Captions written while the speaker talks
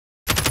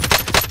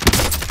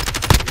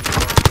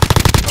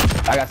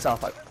I got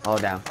self. Oh,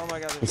 down. Oh my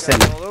god, He's there's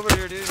guys sitting. all over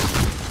here, dude.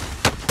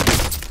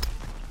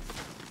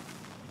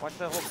 Watch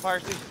that whole fire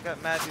station's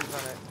got mad dudes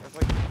on it. It's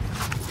like...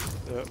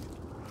 Yep.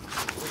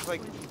 It's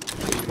like...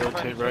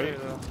 Rotate right.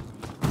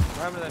 What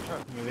happened to that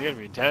truck? I mean, they gotta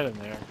be dead in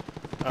there.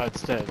 Oh,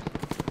 it's dead.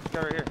 This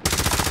guy right here.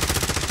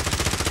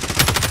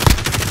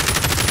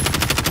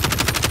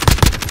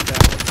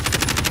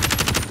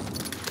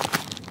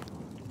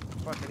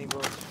 Fuck, any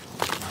bullets.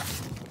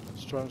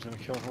 Storm's gonna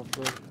kill,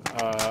 hopefully.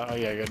 Oh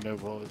yeah, I got no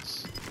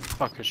bullets.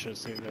 Fuck, I should've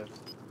seen that.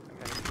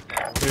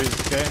 Here's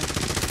the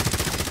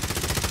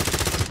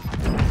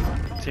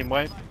guy. Team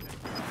wipe.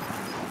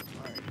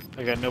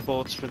 I got no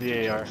bullets for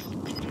the AR.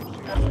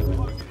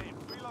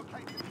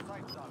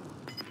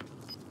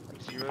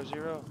 Like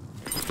 0-0?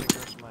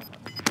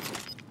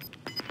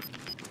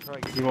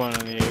 You want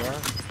on the AR?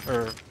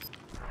 Or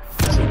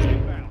SMG?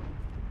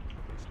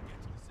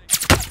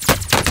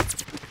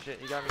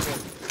 Shit, you got me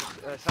good.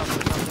 South.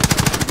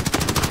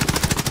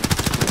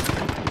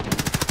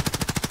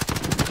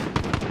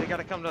 They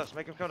gotta come to us.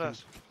 Make them come to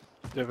us.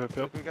 Yep.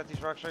 Look, we got these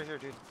rocks right here,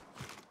 dude.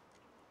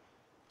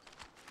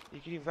 You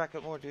can even back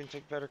up more, dude, and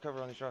take better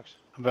cover on these rocks.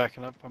 I'm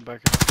backing up. Oh,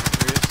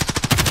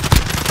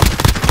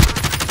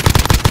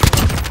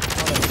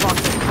 fuck.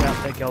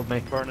 Yeah, they killed me.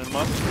 Burning them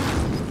up.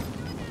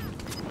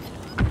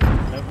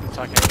 Nope,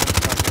 attacking.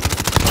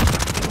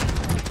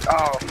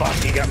 Oh, fuck.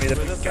 He got me the...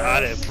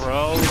 Got it,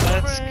 bro.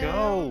 Let's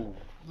go.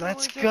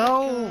 Let's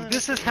go.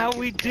 This is how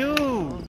we do.